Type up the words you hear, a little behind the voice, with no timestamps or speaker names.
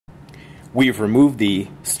We've removed the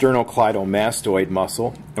sternocleidomastoid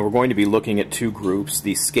muscle, and we're going to be looking at two groups,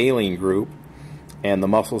 the scalene group and the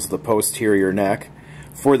muscles of the posterior neck.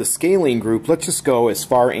 For the scalene group, let's just go as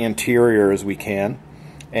far anterior as we can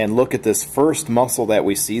and look at this first muscle that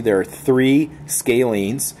we see. There are three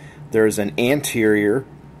scalenes. There's an anterior,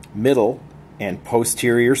 middle, and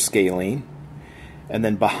posterior scalene. And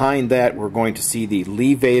then behind that, we're going to see the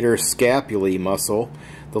levator scapulae muscle.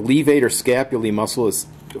 The levator scapulae muscle is,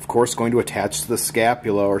 of course, going to attach to the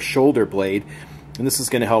scapula or shoulder blade, and this is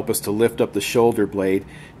going to help us to lift up the shoulder blade.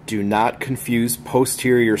 Do not confuse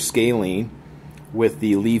posterior scalene with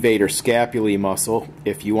the levator scapulae muscle.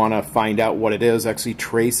 If you want to find out what it is, actually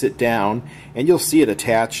trace it down, and you'll see it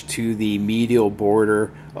attached to the medial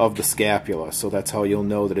border of the scapula. So that's how you'll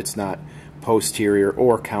know that it's not posterior,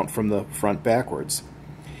 or count from the front backwards.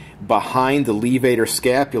 Behind the levator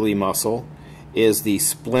scapulae muscle is the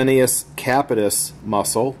splenius capitis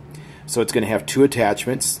muscle. So it's going to have two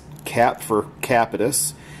attachments, cap for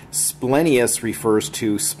capitis. Splenius refers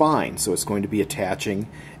to spine, so it's going to be attaching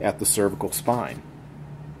at the cervical spine.